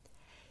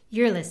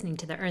You're listening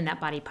to the Earn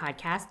That Body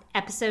podcast,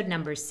 episode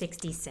number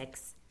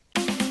 66.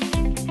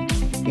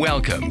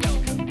 Welcome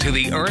to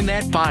the Earn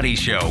That Body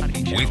Show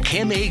with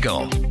Kim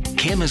Eagle.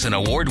 Kim is an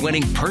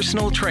award-winning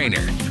personal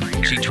trainer.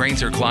 She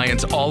trains her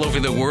clients all over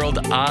the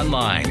world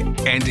online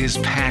and is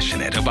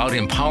passionate about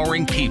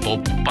empowering people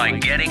by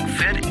getting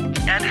fit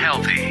and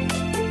healthy.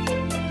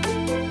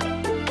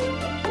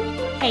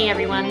 Hey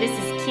everyone, this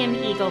is Kim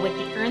Eagle with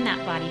the Earn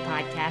That Body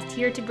podcast,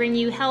 here to bring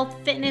you health,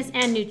 fitness,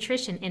 and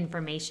nutrition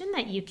information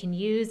that you can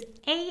use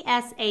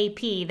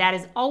ASAP. That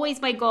is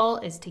always my goal,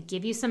 is to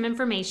give you some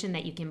information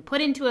that you can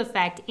put into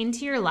effect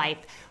into your life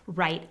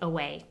right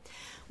away.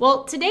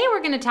 Well, today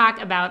we're going to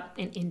talk about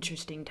an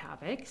interesting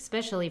topic,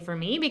 especially for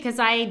me, because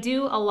I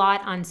do a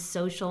lot on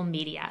social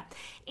media.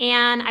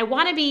 And I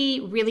want to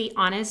be really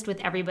honest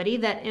with everybody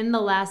that in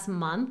the last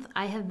month,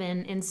 I have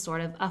been in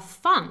sort of a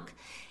funk.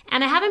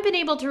 And I haven't been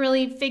able to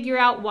really figure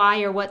out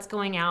why or what's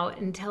going out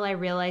until I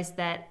realized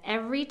that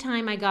every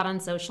time I got on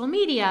social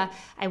media,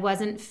 I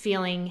wasn't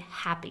feeling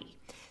happy.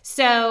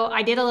 So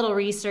I did a little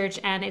research,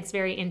 and it's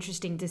very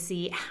interesting to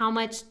see how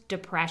much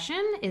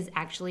depression is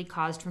actually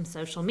caused from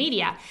social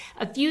media.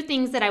 A few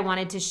things that I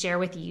wanted to share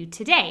with you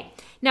today.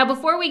 Now,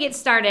 before we get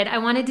started, I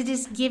wanted to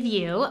just give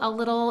you a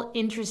little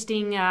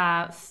interesting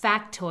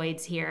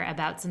factoids here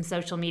about some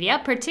social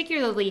media,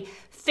 particularly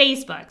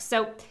Facebook.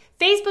 So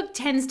Facebook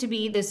tends to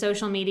be the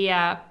social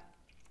media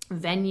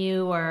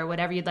venue, or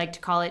whatever you'd like to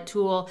call it,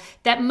 tool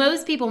that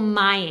most people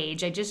my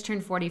age, I just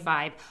turned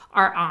 45,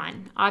 are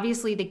on.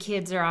 Obviously, the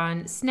kids are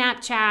on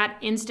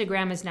Snapchat.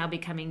 Instagram is now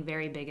becoming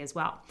very big as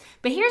well.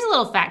 But here's a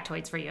little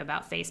factoids for you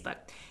about Facebook.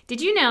 Did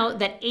you know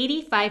that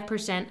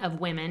 85% of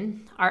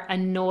women are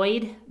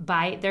annoyed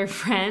by their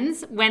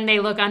friends when they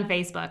look on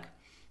Facebook?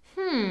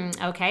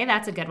 Okay,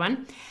 that's a good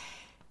one.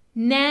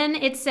 Then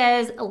it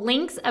says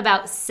links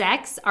about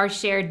sex are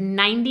shared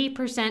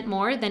 90%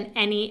 more than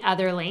any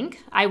other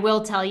link. I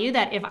will tell you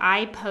that if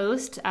I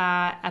post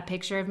a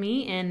picture of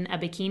me in a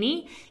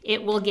bikini,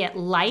 it will get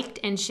liked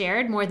and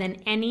shared more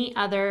than any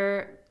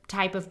other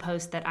type of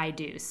post that I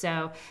do.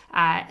 So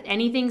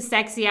anything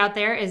sexy out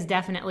there is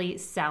definitely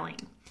selling.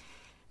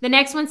 The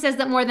next one says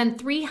that more than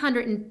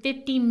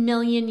 350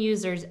 million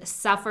users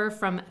suffer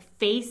from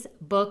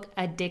Facebook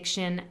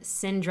addiction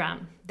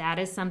syndrome. That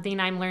is something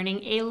I'm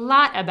learning a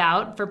lot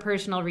about for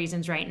personal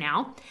reasons right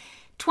now.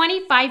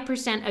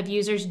 25% of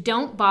users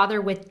don't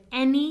bother with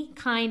any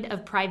kind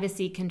of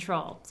privacy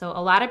control. So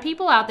a lot of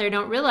people out there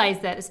don't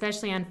realize that,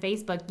 especially on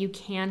Facebook, you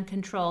can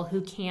control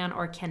who can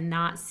or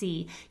cannot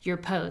see your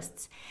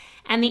posts.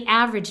 And the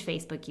average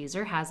Facebook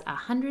user has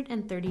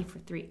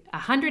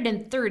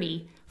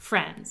 130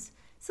 friends.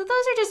 So those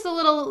are just a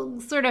little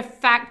sort of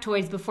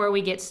factoids before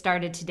we get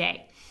started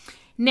today.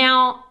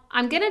 Now,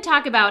 I'm going to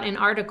talk about an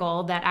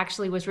article that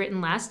actually was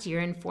written last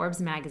year in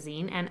Forbes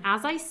magazine. And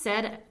as I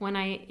said when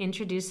I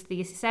introduced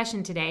the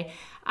session today,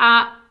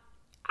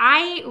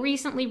 I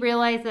recently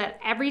realized that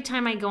every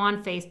time I go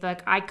on Facebook,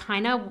 I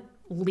kind of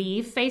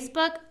leave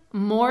Facebook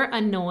more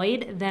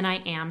annoyed than I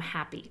am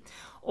happy.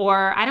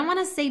 Or I don't want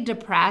to say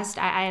depressed.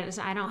 I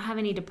don't have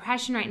any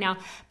depression right now,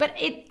 but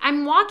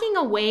I'm walking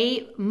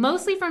away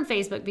mostly from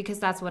Facebook because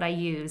that's what I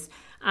use.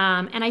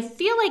 And I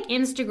feel like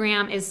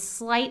Instagram is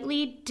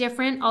slightly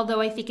different,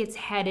 although I think it's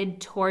headed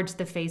towards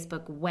the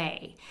Facebook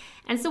way.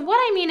 And so what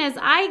I mean is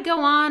I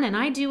go on and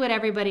I do what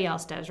everybody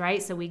else does,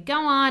 right? So we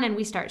go on and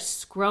we start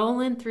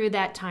scrolling through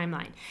that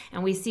timeline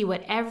and we see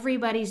what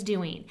everybody's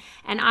doing.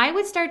 And I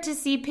would start to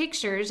see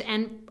pictures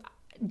and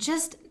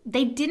just,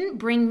 they didn't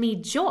bring me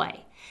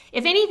joy.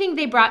 If anything,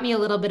 they brought me a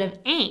little bit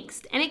of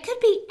angst, and it could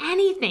be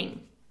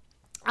anything.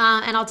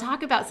 And I'll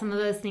talk about some of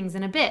those things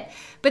in a bit.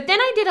 But then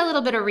I did a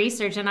little bit of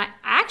research, and I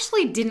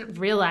actually didn't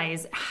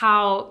realize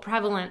how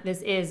prevalent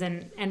this is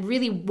and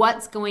really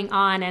what's going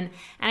on. And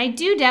I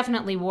do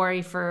definitely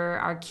worry for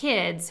our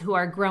kids who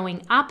are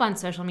growing up on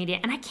social media.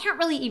 And I can't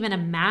really even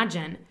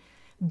imagine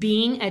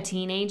being a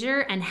teenager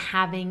and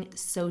having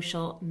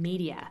social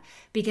media,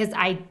 because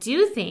I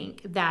do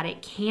think that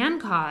it can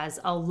cause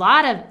a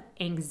lot of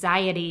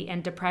anxiety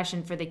and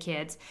depression for the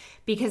kids,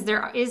 because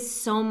there is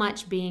so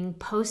much being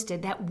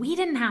posted that we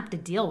didn't have to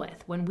deal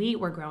with when we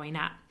were growing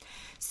up.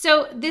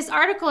 So this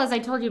article, as I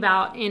told you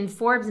about in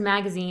Forbes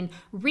magazine,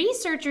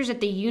 researchers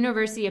at the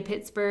University of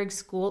Pittsburgh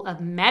School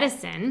of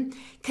Medicine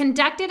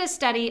conducted a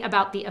study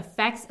about the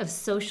effects of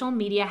social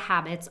media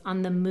habits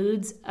on the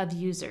moods of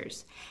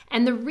users.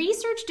 And the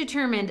research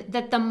determined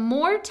that the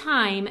more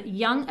time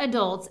young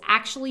adults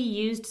actually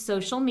used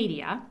social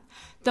media,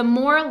 the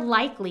more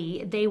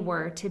likely they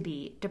were to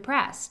be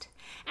depressed.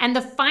 And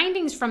the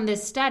findings from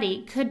this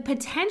study could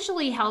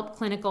potentially help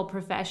clinical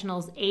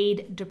professionals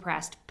aid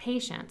depressed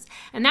patients.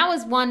 And that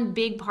was one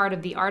big part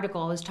of the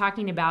article, was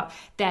talking about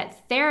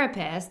that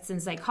therapists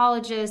and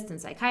psychologists and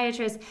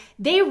psychiatrists,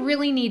 they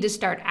really need to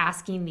start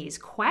asking these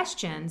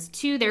questions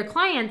to their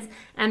clients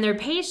and their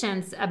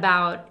patients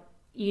about,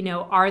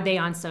 are they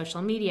on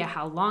social media?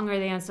 How long are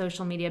they on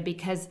social media?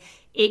 Because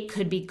it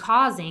could be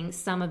causing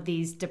some of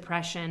these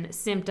depression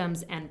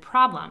symptoms and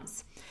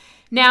problems.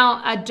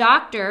 Now, a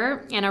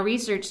doctor and a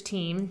research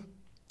team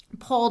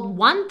polled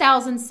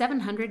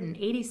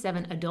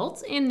 1,787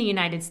 adults in the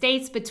United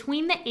States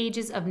between the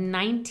ages of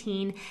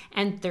 19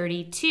 and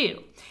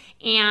 32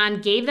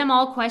 and gave them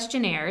all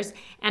questionnaires.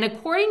 And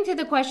according to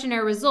the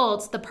questionnaire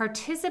results, the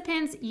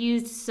participants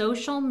used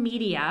social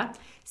media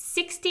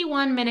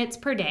 61 minutes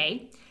per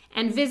day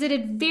and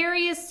visited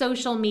various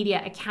social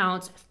media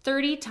accounts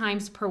 30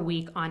 times per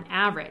week on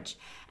average.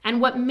 And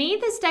what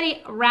made the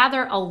study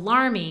rather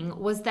alarming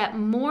was that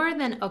more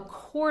than a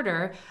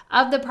quarter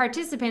of the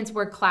participants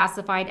were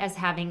classified as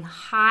having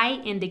high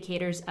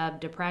indicators of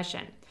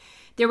depression.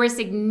 There were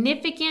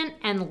significant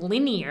and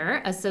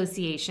linear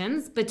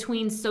associations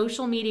between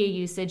social media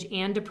usage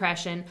and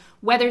depression,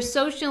 whether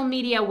social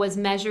media was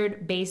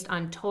measured based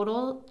on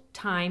total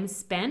time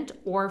spent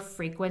or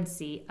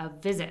frequency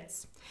of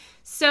visits.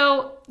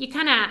 So you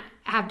kind of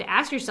have to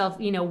ask yourself,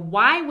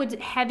 why would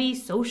heavy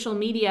social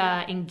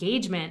media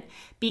engagement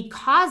be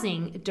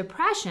causing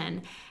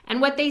depression? And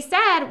what they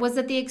said was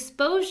that the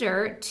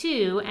exposure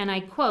to, and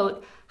I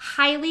quote,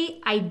 highly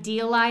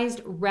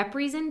idealized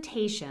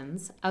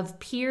representations of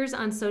peers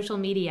on social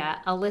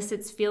media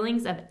elicits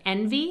feelings of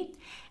envy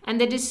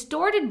and the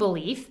distorted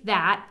belief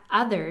that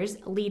others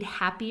lead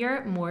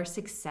happier, more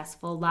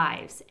successful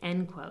lives,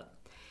 end quote.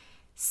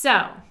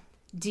 So,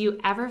 do you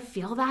ever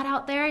feel that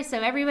out there?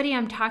 So everybody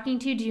I'm talking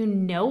to, do you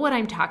know what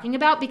I'm talking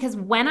about? Because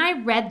when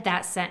I read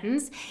that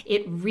sentence,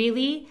 it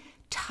really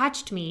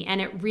touched me and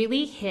it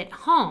really hit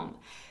home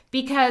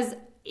because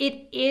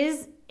it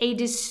is a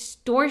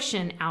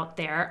distortion out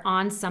there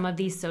on some of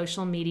these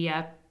social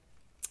media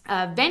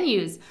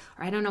venues,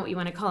 or I don't know what you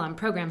want to call them,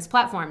 programs,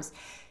 platforms.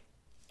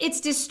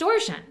 It's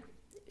distortion.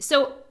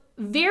 So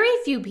very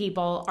few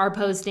people are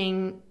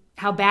posting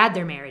how bad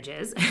their marriage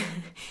is.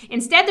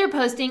 Instead, they're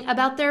posting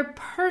about their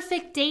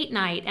perfect date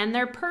night and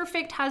their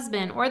perfect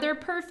husband or their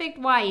perfect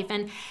wife,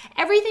 and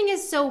everything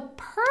is so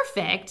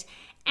perfect.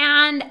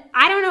 And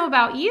I don't know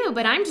about you,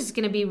 but I'm just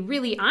going to be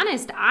really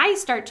honest. I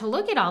start to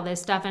look at all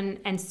this stuff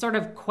and sort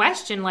of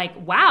question, like,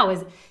 wow,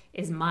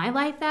 is my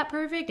life that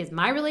perfect? Is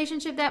my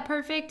relationship that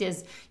perfect?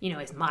 Is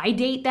my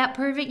date that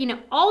perfect?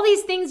 All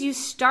these things you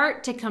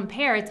start to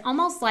compare. It's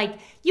almost like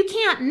you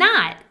can't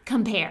not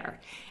compare.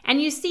 And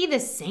you see the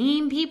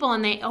same people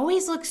and they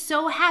always look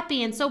so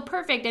happy and so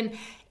perfect. And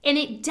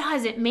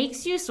it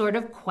makes you sort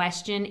of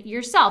question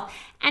yourself.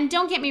 And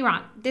don't get me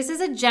wrong, this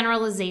is a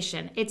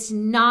generalization. It's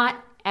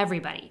not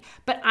everybody.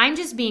 But I'm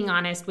just being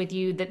honest with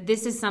you that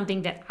this is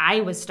something that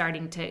I was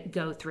starting to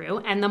go through.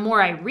 And the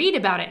more I read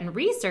about it and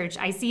research,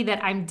 I see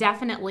that I'm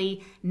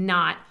definitely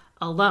not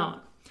alone.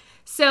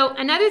 So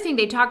another thing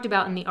they talked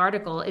about in the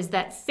article is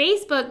that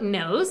Facebook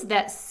knows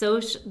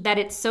that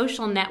its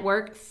social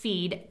network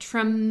feed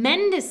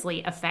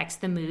tremendously affects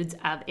the moods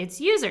of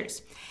its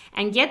users.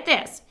 And get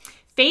this,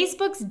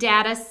 Facebook's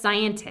data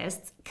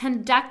scientists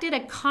conducted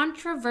a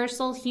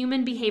controversial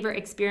human behavior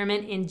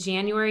experiment in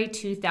January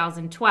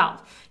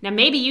 2012. Now,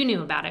 maybe you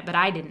knew about it, but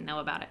I didn't know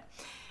about it.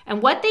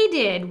 And what they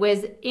did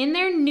was in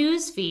their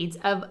news feeds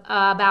of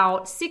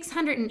about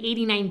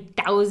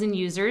 689,000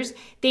 users,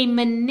 they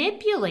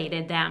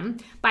manipulated them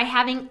by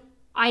having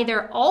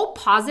either all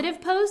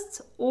positive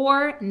posts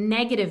or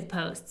negative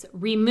posts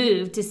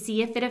removed to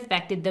see if it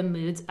affected the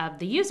moods of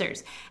the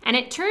users. And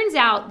it turns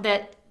out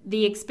that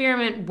the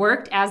experiment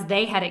worked as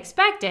they had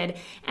expected,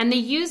 and the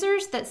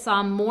users that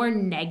saw more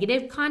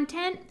negative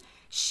content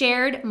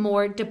shared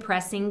more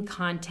depressing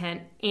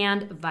content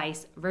and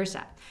vice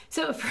versa.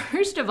 So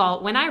first of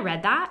all, when I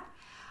read that,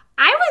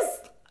 I was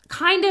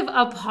kind of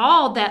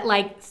appalled that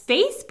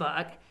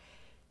Facebook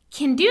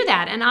can do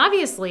that. And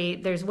obviously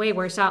there's way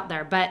worse out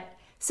there, but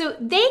so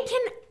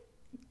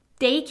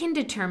they can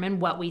determine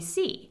what we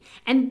see.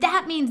 And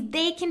that means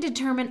they can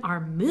determine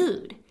our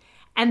mood.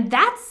 And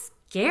that's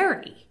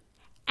scary.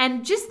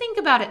 And just think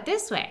about it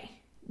this way.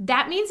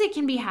 That means it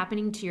can be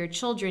happening to your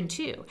children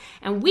too.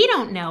 And we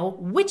don't know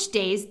which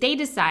days they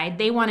decide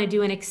they want to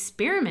do an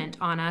experiment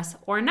on us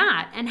or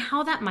not, and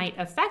how that might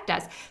affect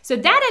us. So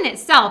that in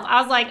itself,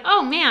 I was like,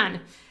 oh man,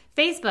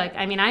 Facebook,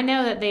 I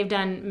know that they've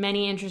done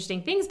many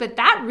interesting things, but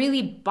that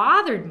really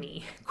bothered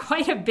me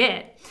quite a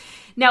bit.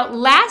 Now,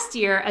 last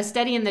year, a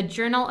study in the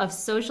Journal of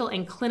Social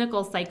and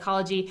Clinical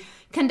Psychology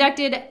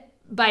conducted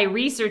by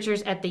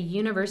researchers at the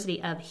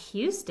University of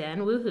Houston,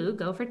 woohoo,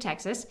 go for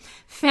Texas,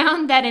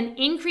 found that an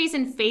increase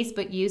in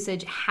Facebook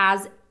usage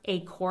has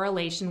a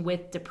correlation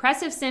with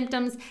depressive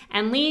symptoms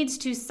and leads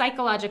to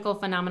psychological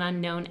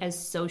phenomenon known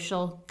as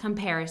social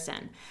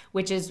comparison,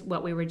 which is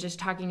what we were just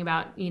talking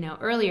about,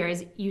 earlier,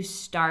 is you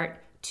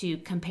start to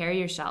compare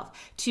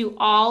yourself to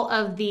all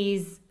of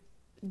these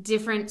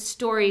different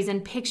stories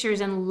and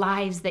pictures and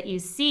lives that you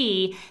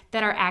see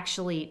that are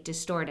actually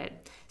distorted.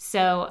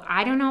 So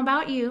I don't know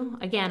about you.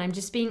 Again, I'm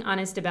just being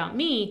honest about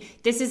me.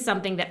 This is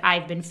something that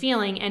I've been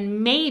feeling,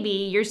 and maybe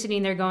you're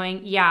sitting there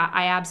going, yeah,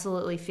 I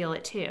absolutely feel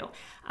it too.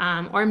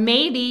 Or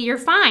maybe you're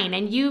fine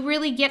and you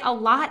really get a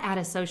lot out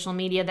of social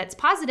media that's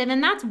positive,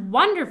 and that's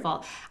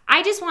wonderful.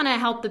 I just want to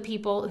help the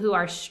people who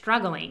are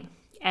struggling,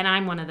 and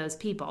I'm one of those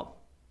people.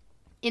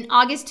 In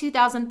August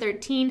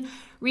 2013,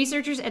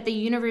 researchers at the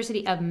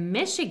University of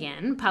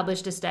Michigan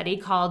published a study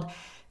called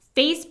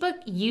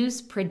Facebook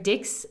Use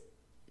Predicts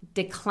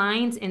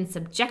Declines in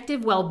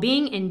Subjective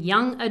Well-Being in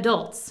Young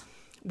Adults,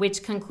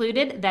 which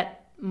concluded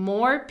that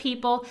more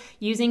people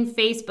using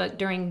Facebook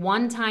during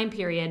one time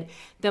period,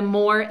 the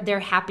more their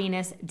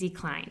happiness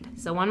declined.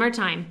 So one more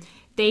time,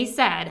 they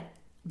said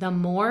the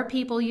more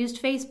people used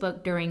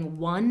Facebook during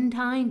one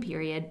time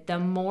period, the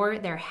more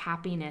their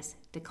happiness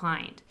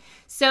declined.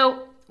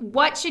 So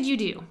what should you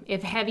do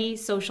if heavy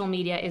social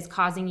media is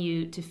causing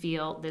you to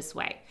feel this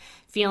way?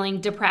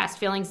 Feeling depressed,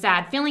 feeling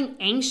sad, feeling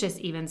anxious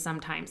even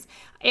sometimes.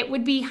 It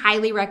would be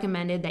highly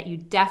recommended that you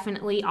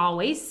definitely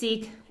always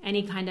seek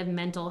any kind of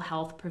mental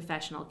health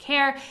professional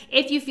care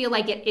if you feel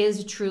like it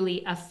is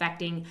truly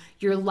affecting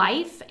your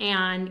life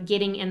and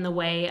getting in the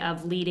way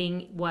of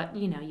leading what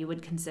you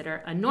would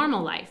consider a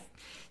normal life.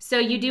 So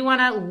you do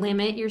want to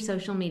limit your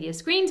social media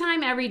screen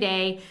time every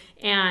day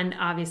and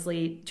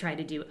obviously try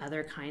to do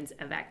other kinds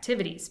of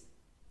activities.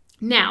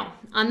 Now,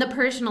 on the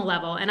personal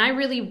level, and I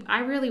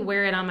really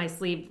wear it on my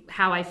sleeve,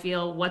 how I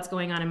feel, what's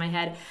going on in my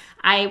head.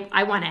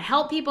 I want to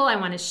help people. I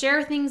want to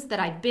share things that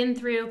I've been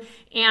through,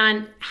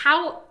 and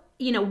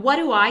what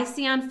do I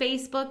see on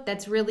Facebook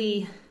that's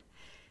really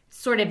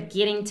sort of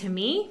getting to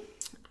me?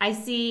 I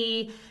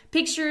see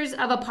pictures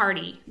of a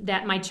party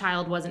that my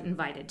child wasn't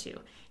invited to.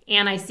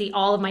 And I see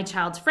all of my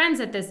child's friends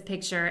at this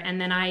picture, and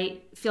then I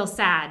feel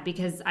sad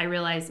because I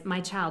realize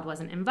my child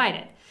wasn't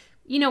invited.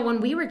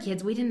 When we were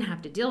kids, we didn't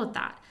have to deal with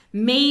that.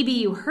 Maybe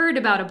you heard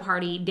about a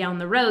party down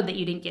the road that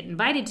you didn't get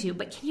invited to,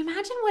 but can you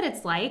imagine what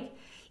it's like?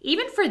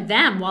 Even for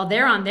them, while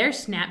they're on their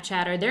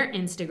Snapchat or their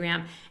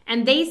Instagram,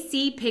 and they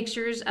see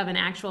pictures of an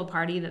actual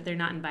party that they're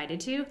not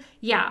invited to,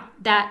 yeah,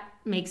 that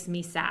makes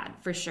me sad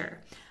for sure.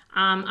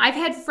 I've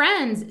had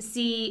friends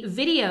see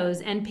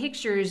videos and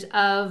pictures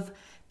of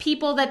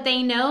people that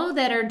they know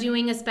that are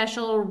doing a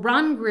special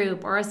run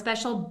group or a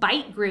special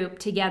bike group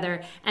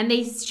together, and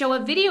they show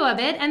a video of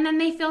it, and then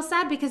they feel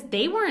sad because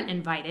they weren't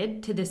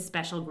invited to this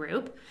special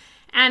group.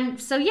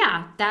 And so,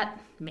 yeah, that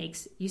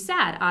makes you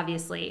sad,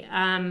 obviously.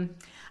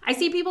 I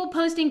see people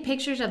posting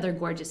pictures of their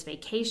gorgeous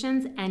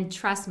vacations, and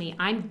trust me,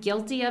 I'm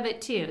guilty of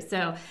it too.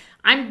 So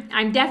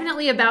I'm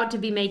definitely about to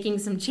be making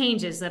some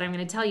changes that I'm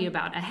going to tell you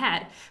about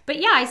ahead. But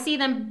yeah, I see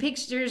them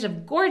pictures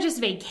of gorgeous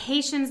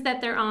vacations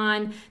that they're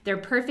on, their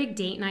perfect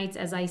date nights,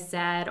 as I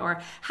said, or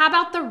how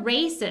about the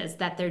races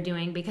that they're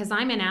doing? Because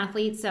I'm an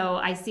athlete, so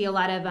I see a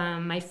lot of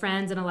my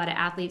friends and a lot of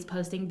athletes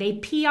posting, they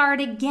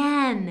PR'd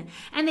again,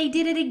 and they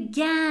did it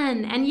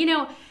again. And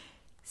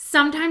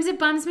sometimes it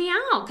bums me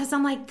out because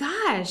I'm like,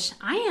 gosh,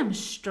 I am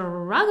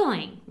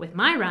struggling with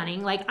my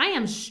running. Like, I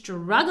am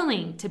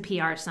struggling to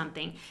PR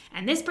something.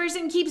 And this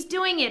person keeps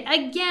doing it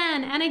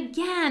again and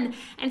again.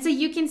 And so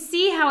you can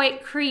see how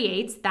it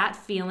creates that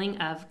feeling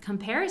of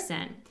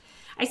comparison.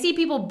 I see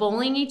people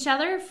bullying each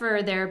other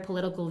for their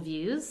political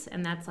views,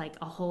 and that's like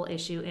a whole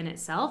issue in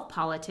itself.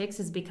 Politics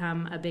has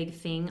become a big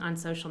thing on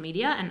social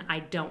media, and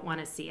I don't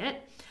want to see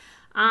it.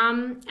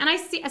 And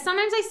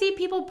sometimes I see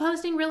people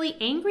posting really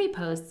angry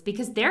posts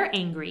because they're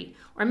angry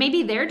or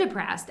maybe they're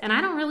depressed, and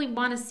I don't really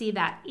want to see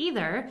that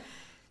either.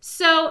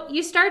 So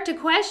you start to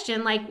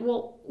question, like,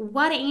 well,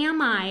 what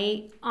am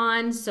I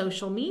on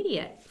social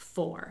media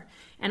for?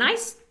 And I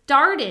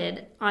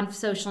started on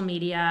social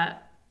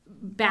media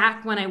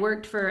back when I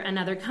worked for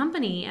another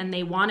company, and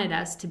they wanted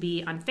us to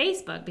be on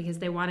Facebook because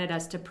they wanted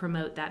us to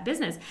promote that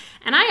business.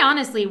 And I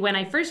honestly, when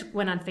I first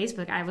went on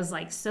Facebook, I was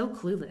like so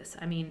clueless.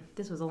 I mean,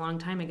 this was a long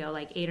time ago,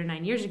 like 8 or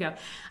 9 years ago.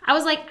 I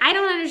was like, I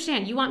don't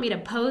understand. You want me to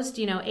post,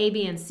 A,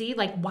 B, and C?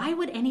 Like, why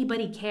would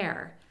anybody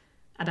care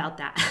about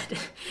that?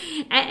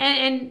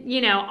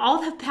 and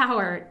all the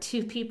power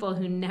to people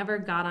who never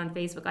got on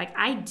Facebook. Like,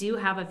 I do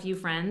have a few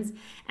friends,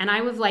 and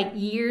I was like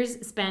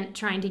years spent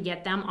trying to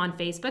get them on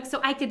Facebook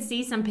so I could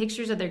see some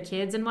pictures of their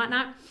kids and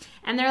whatnot.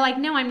 And they're like,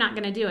 no, I'm not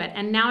going to do it.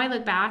 And now I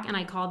look back and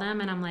I call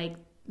them and I'm like,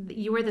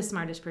 you were the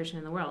smartest person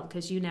in the world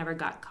because you never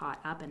got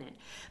caught up in it.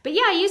 But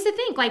yeah, I used to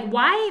think, like,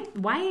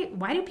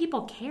 why do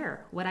people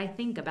care what I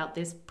think about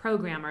this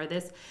program or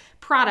this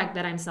product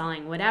that I'm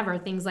selling, whatever,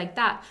 things like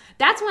that.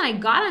 That's when I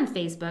got on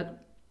Facebook.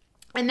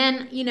 And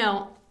then,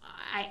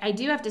 I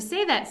do have to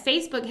say that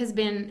Facebook has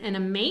been an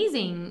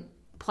amazing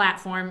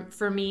platform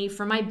for me,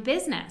 for my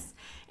business.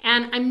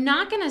 And I'm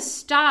not going to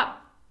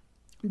stop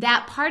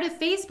that part of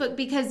Facebook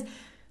because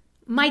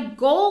my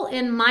goal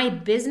in my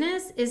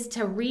business is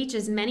to reach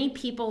as many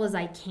people as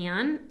I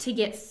can to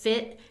get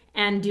fit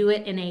and do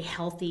it in a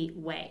healthy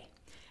way.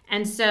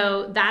 And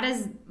so that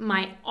is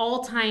my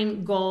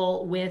all-time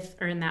goal with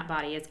Earn That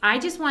Body, is I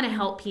just want to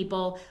help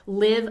people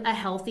live a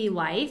healthy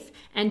life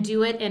and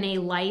do it in a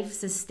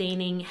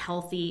life-sustaining,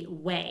 healthy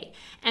way.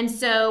 And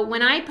so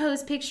when I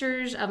post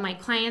pictures of my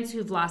clients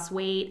who've lost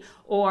weight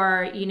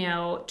or,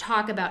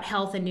 talk about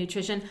health and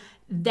nutrition,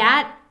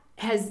 that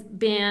has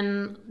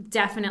been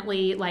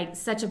definitely like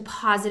such a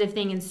positive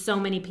thing in so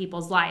many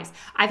people's lives.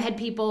 I've had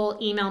people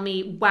email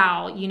me,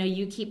 wow,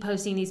 you keep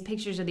posting these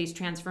pictures of these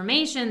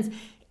transformations.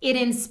 It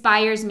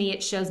inspires me.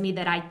 It shows me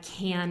that I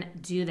can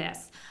do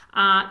this.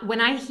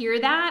 When I hear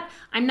that,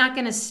 I'm not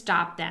going to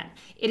stop then.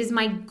 It is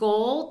my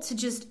goal to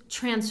just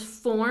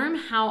transform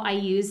how I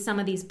use some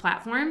of these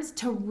platforms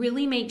to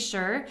really make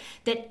sure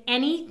that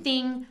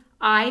anything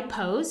I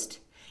post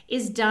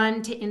is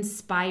done to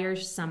inspire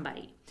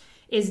somebody,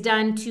 is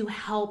done to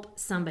help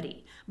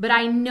somebody. But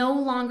I no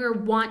longer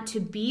want to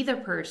be the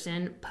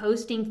person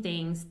posting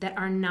things that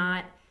are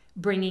not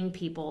bringing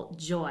people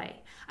joy.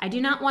 I do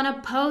not want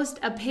to post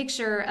a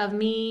picture of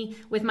me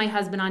with my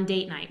husband on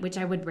date night, which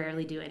I would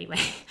rarely do anyway.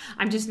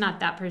 I'm just not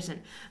that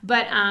person.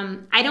 But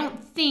I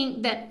don't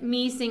think that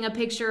me seeing a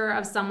picture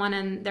of someone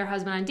and their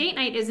husband on date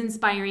night is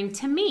inspiring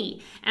to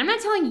me. And I'm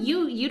not telling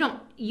you, you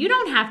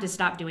don't have to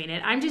stop doing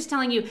it. I'm just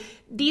telling you,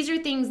 these are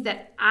things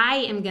that I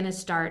am going to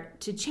start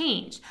to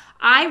change.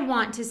 I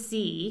want to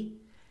see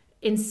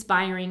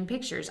inspiring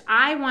pictures.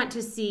 I want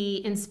to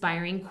see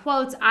inspiring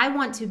quotes. I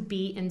want to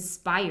be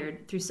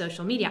inspired through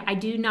social media. I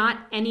do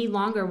not any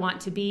longer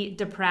want to be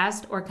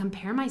depressed or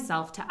compare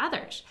myself to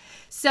others.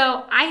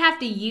 So I have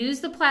to use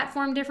the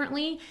platform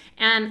differently,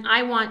 and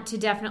I want to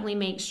definitely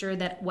make sure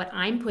that what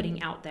I'm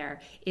putting out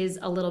there is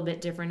a little bit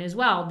different as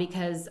well,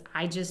 because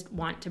I just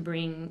want to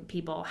bring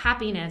people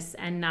happiness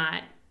and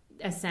not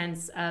a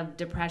sense of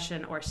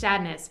depression or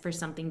sadness for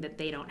something that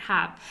they don't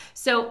have.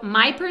 So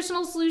my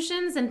personal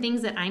solutions and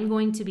things that I'm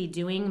going to be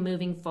doing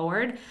moving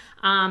forward,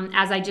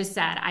 as I just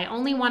said, I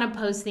only want to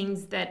post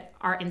things that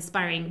are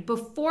inspiring.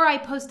 Before I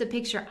post a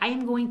picture, I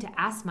am going to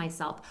ask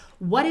myself,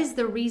 what is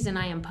the reason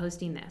I am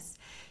posting this?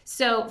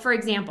 So for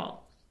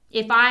example,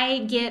 if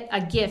I get a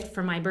gift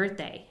for my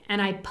birthday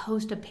and I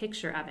post a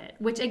picture of it,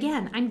 which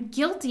again, I'm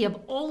guilty of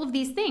all of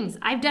these things.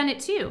 I've done it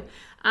too.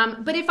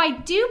 But if I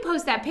do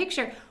post that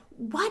picture,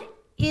 why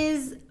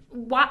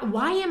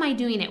am I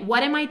doing it?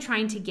 What am I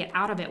trying to get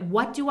out of it?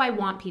 What do I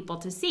want people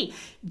to see?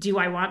 Do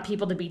I want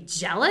people to be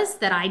jealous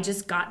that I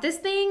just got this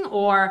thing?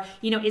 Or,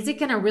 is it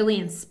going to really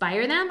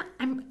inspire them?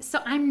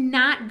 I'm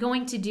not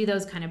going to do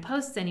those kind of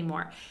posts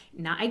anymore.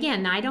 Now, I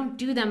don't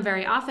do them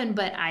very often,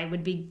 but I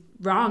would be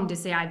wrong to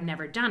say I've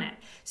never done it.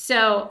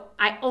 So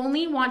I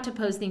only want to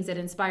post things that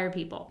inspire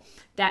people.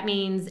 That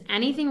means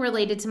anything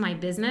related to my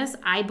business,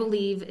 I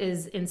believe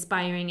is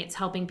inspiring. It's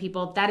helping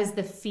people. That is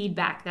the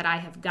feedback that I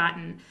have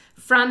gotten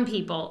from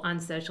people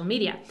on social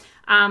media.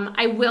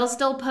 I will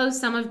still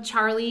post some of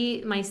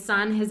Charlie, my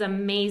son, his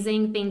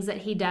amazing things that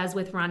he does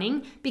with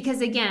running,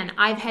 because again,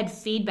 I've had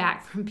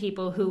feedback from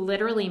people who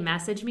literally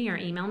message me or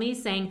email me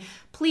saying,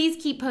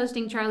 please keep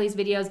posting Charlie's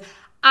videos.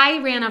 I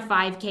ran a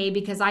 5K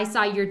because I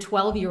saw your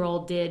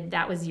 12-year-old did.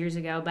 That was years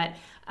ago. But,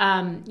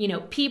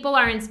 people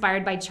are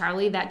inspired by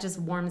Charlie. That just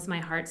warms my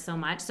heart so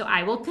much. So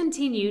I will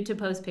continue to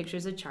post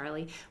pictures of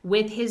Charlie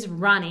with his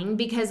running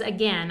because,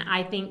 again,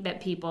 I think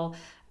that people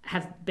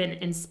have been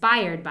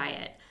inspired by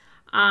it.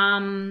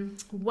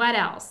 What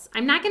else?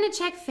 I'm not going to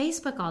check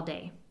Facebook all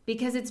day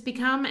because it's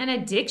become an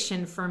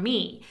addiction for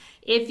me.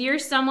 If you're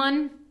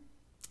someone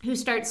who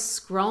starts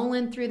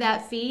scrolling through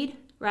that feed,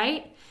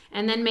 right?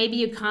 And then maybe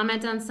you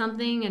comment on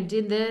something and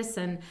did this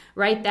and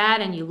write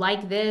that and you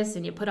like this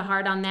and you put a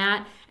heart on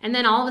that. And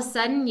then all of a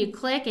sudden you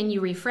click and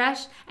you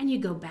refresh and you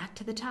go back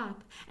to the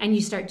top and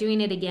you start doing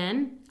it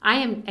again. I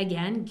am,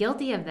 again,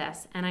 guilty of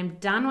this and I'm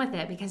done with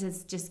it because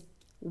it's just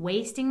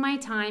wasting my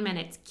time and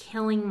it's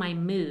killing my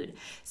mood.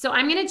 So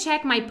I'm going to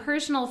check my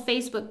personal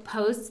Facebook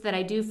posts that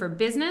I do for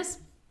business.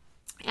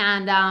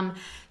 And,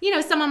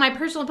 some of my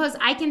personal posts,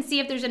 I can see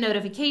if there's a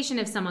notification,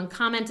 if someone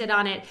commented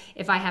on it,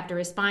 if I have to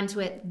respond to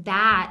it,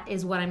 that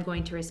is what I'm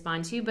going to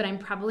respond to. But I'm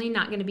probably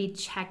not going to be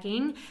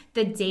checking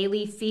the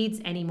daily feeds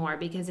anymore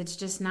because it's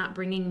just not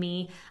bringing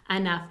me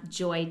enough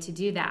joy to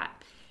do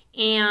that.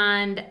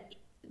 And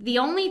the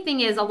only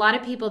thing is, a lot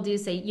of people do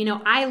say,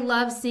 I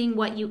love seeing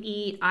what you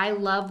eat. I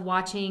love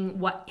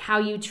watching how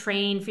you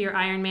train for your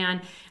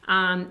Ironman.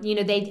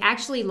 They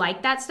actually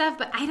like that stuff,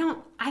 but I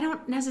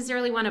don't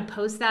necessarily want to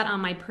post that on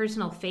my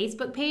personal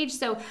Facebook page.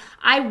 So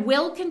I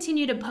will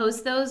continue to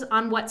post those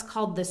on what's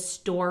called the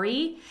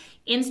story.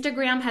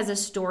 Instagram has a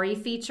story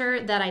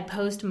feature that I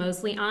post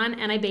mostly on,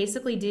 and I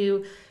basically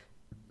do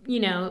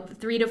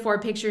 3 to 4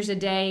 pictures a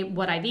day,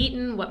 what I've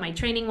eaten, what my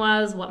training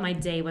was, what my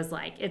day was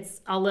like.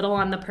 It's a little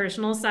on the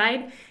personal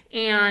side.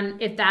 And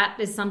if that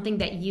is something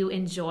that you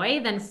enjoy,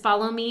 then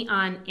follow me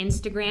on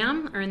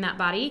Instagram, Earn That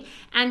Body,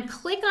 and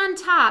click on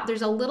top.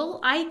 There's a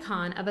little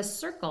icon of a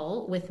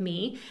circle with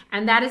me,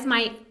 and that is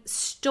my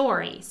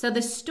story. So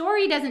the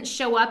story doesn't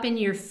show up in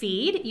your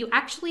feed. You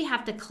actually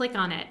have to click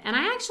on it. And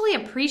I actually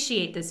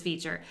appreciate this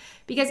feature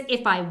because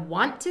if I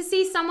want to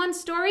see someone's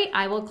story,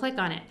 I will click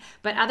on it.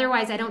 But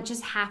otherwise, I don't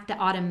just have to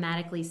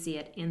automatically see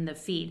it in the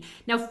feed.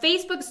 Now,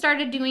 Facebook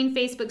started doing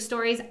Facebook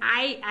stories.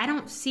 I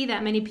don't see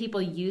that many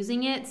people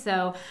using it.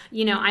 So,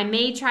 I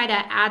may try to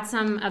add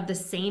some of the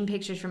same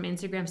pictures from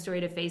Instagram story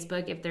to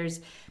Facebook. If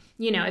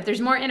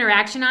there's more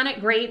interaction on it,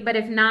 great. But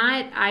if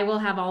not, I will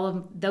have all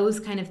of those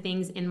kind of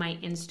things in my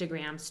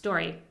Instagram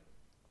story.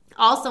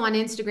 Also on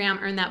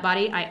Instagram, Earn That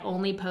Body, I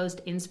only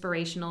post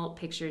inspirational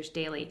pictures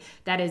daily.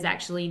 That is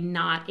actually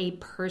not a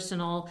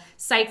personal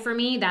site for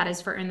me. That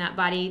is for Earn That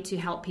Body to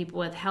help people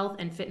with health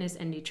and fitness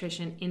and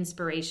nutrition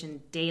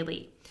inspiration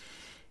daily.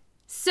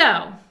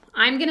 So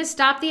I'm going to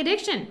stop the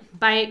addiction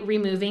by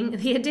removing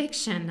the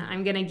addiction.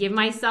 I'm going to give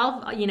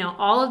myself,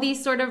 all of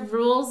these sort of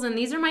rules, and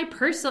these are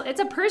it's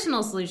a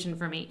personal solution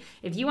for me.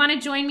 If you want to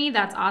join me,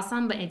 that's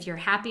awesome. But if you're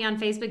happy on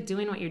Facebook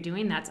doing what you're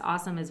doing, that's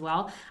awesome as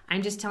well.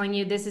 I'm just telling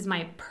you, this is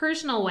my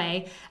personal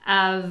way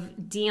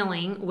of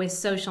dealing with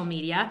social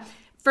media.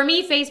 For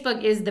me,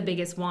 Facebook is the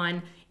biggest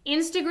one.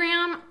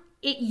 Instagram,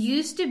 it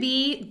used to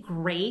be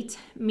great,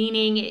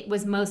 meaning it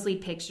was mostly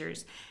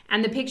pictures,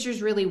 and the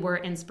pictures really were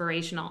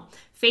inspirational.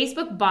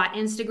 Facebook bought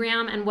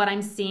Instagram, and what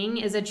I'm seeing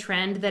is a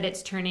trend that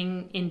it's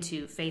turning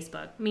into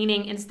Facebook,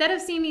 meaning instead of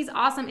seeing these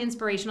awesome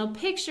inspirational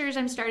pictures,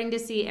 I'm starting to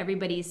see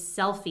everybody's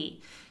selfie.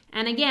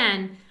 And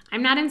again,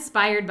 I'm not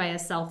inspired by a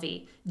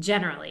selfie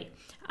generally.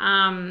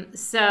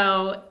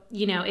 So,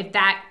 if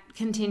that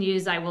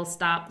continues, I will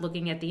stop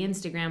looking at the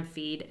Instagram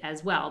feed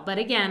as well. But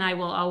again, I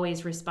will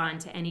always respond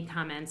to any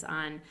comments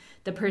on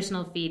the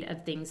personal feed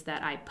of things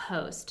that I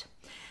post.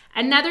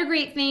 Another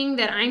great thing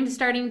that I'm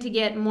starting to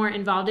get more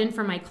involved in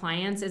for my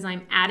clients is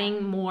I'm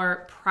adding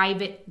more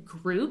private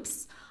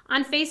groups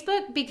on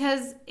Facebook,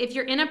 because if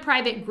you're in a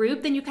private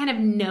group, then you kind of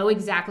know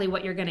exactly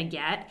what you're going to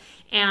get.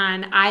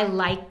 And I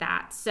like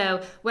that.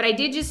 So what I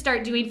did just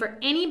start doing for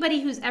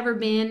anybody who's ever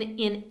been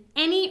in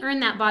any Earn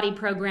That Body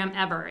program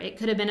ever, it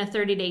could have been a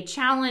 30-day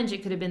challenge,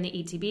 it could have been the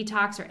ETB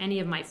talks or any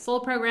of my full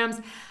programs,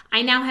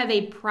 I now have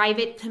a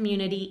private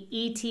community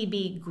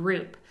ETB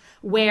group,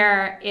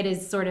 where it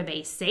is sort of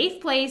a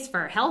safe place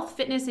for health,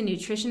 fitness, and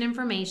nutrition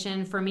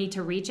information for me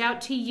to reach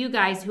out to you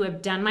guys who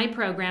have done my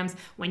programs.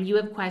 When you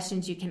have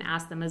questions, you can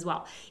ask them as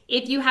well.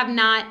 If you're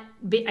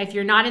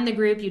not in the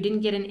group, you didn't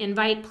get an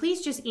invite,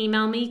 please just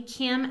email me,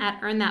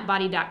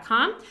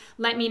 kim@earnthatbody.com.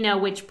 Let me know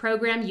which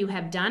program you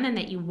have done and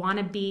that you want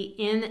to be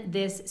in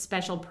this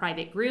special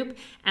private group.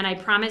 And I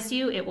promise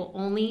you, it will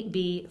only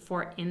be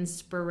for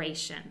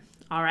inspiration.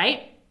 All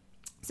right?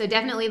 So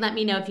definitely let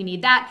me know if you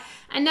need that.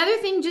 Another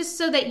thing, just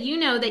so that you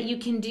know that you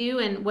can do,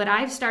 and what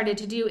I've started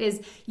to do, is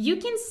you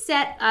can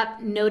set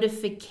up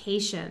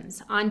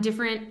notifications on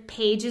different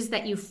pages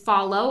that you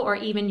follow or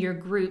even your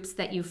groups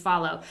that you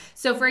follow.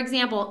 So for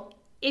example,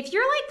 if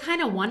you're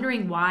kind of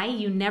wondering why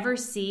you never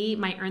see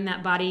my Earn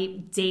That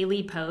Body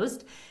daily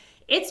post,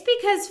 it's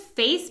because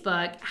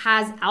Facebook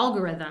has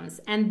algorithms,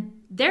 and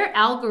their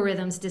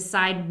algorithms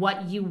decide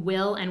what you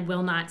will and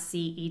will not see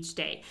each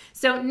day.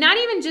 So not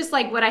even just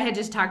like what I had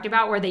just talked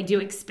about where they do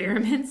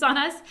experiments on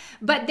us,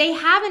 but they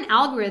have an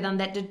algorithm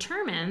that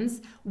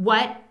determines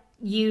what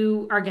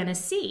you are going to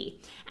see.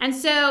 And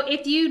so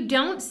if you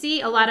don't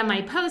see a lot of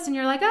my posts and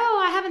you're like,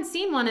 oh, I haven't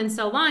seen one in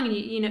so long, and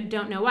you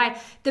don't know why,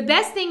 the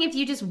best thing if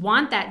you just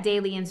want that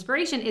daily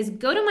inspiration is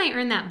go to my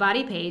Earn That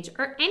Body page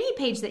or any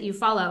page that you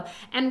follow,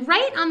 and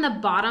right on the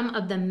bottom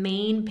of the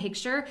main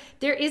picture,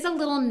 there is a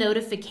little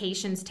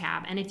notifications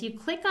tab. And if you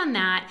click on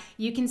that,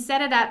 you can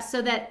set it up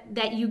so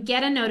that you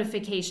get a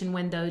notification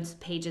when those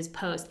pages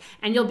post,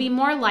 and you'll be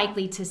more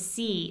likely to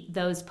see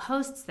those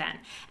posts then.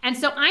 And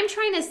so I'm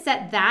trying to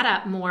set that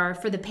up more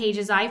for the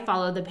pages I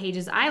follow, the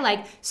pages I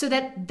like, so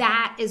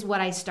that is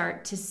what I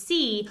start to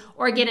see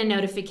or get a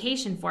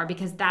notification for,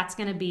 because that's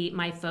going to be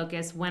my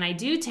focus when I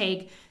do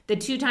take the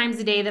 2 times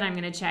a day that I'm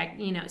going to check,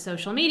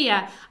 social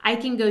media. I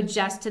can go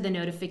just to the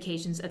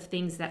notifications of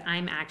things that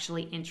I'm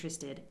actually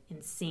interested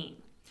in seeing.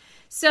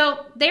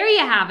 So there you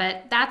have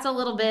it. That's a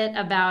little bit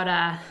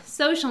about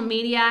social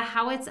media,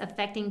 how it's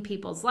affecting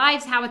people's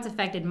lives, how it's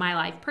affected my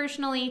life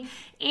personally.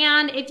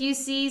 And if you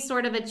see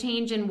sort of a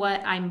change in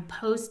what I'm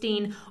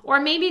posting, or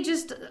maybe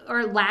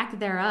or lack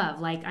thereof,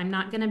 like I'm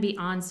not going to be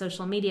on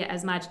social media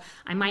as much.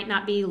 I might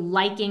not be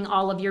liking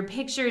all of your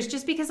pictures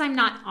just because I'm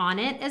not on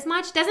it as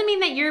much. Doesn't mean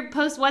that your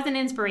post wasn't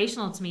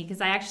inspirational to me,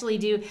 because I actually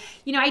do,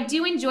 I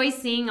do enjoy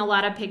seeing a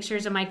lot of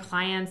pictures of my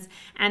clients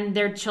and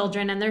their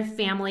children and their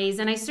families.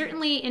 And I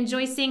certainly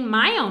enjoy seeing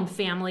my own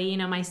family,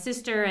 my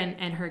sister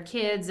and her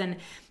kids. And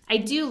I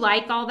do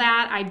like all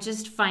that. I'm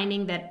just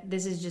finding that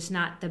this is just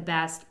not the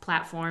best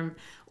platform,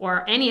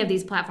 or any of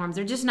these platforms.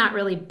 They're just not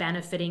really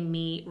benefiting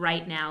me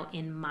right now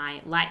in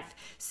my life.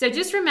 So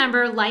just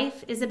remember,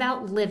 life is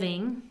about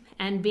living,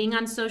 and being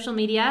on social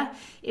media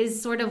is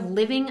sort of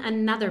living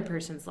another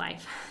person's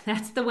life.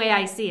 That's the way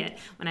I see it.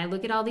 When I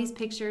look at all these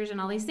pictures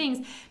and all these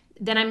things,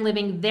 then I'm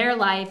living their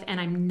life and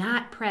I'm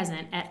not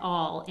present at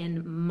all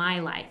in my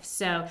life.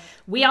 So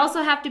we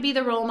also have to be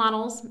the role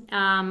models.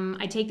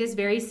 I take this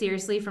very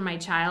seriously for my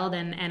child,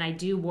 and I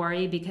do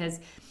worry because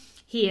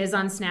he is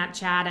on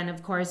Snapchat, and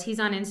of course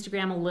he's on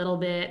Instagram a little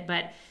bit,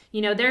 but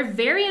they're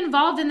very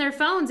involved in their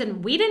phones,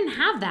 and we didn't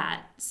have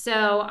that.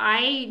 So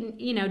I,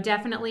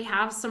 definitely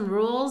have some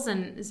rules,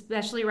 and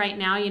especially right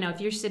now,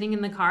 if you're sitting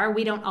in the car,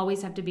 we don't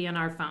always have to be on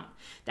our phone.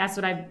 That's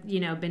what I've,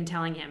 been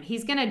telling him.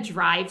 He's going to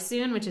drive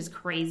soon, which is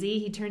crazy.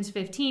 He turns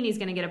 15. He's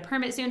going to get a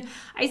permit soon.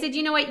 I said,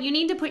 you know what? You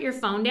need to put your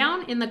phone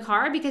down in the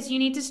car because you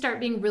need to start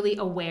being really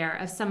aware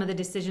of some of the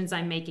decisions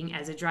I'm making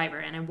as a driver,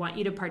 and I want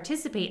you to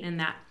participate in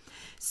that.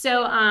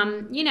 So,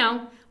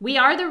 we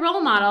are the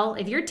role model.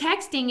 If you're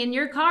texting in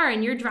your car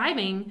and you're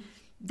driving,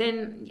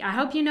 then I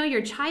hope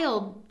your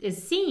child is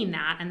seeing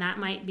that, and that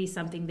might be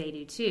something they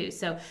do too.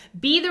 So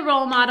be the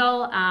role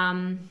model.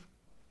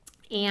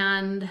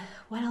 And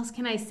what else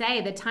can I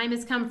say? The time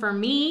has come for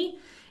me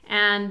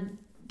and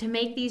to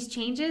make these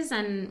changes.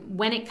 And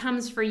when it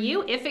comes for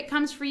you, if it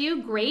comes for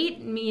you, great.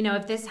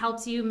 If this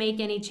helps you make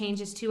any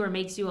changes too, or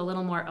makes you a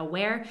little more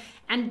aware.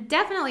 And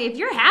definitely, if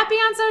you're happy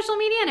on social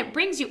media and it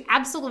brings you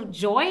absolute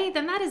joy,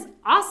 then that is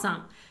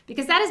awesome.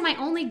 Because that is my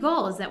only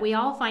goal, is that we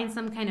all find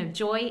some kind of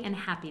joy and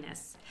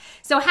happiness.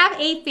 So have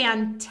a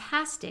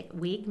fantastic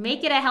week.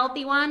 Make it a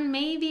healthy one,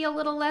 maybe a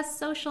little less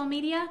social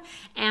media.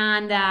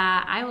 And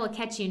I will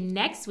catch you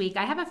next week.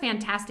 I have a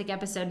fantastic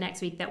episode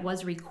next week that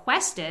was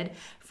requested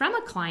from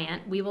a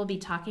client. We will be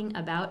talking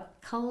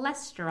about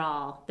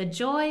cholesterol, the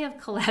joy of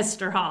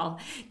cholesterol.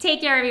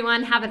 Take care,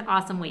 everyone. Have an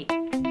awesome week.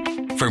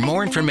 For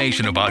more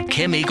information about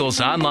Kim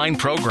Eagle's online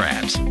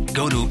programs,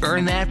 go to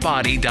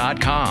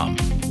earnthatbody.com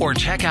or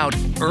check out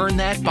Earn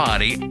That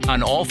Body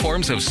on all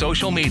forms of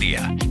social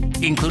media,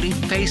 including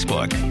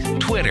Facebook,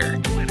 Twitter,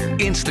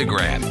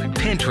 Instagram,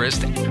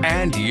 Pinterest,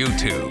 and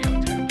YouTube.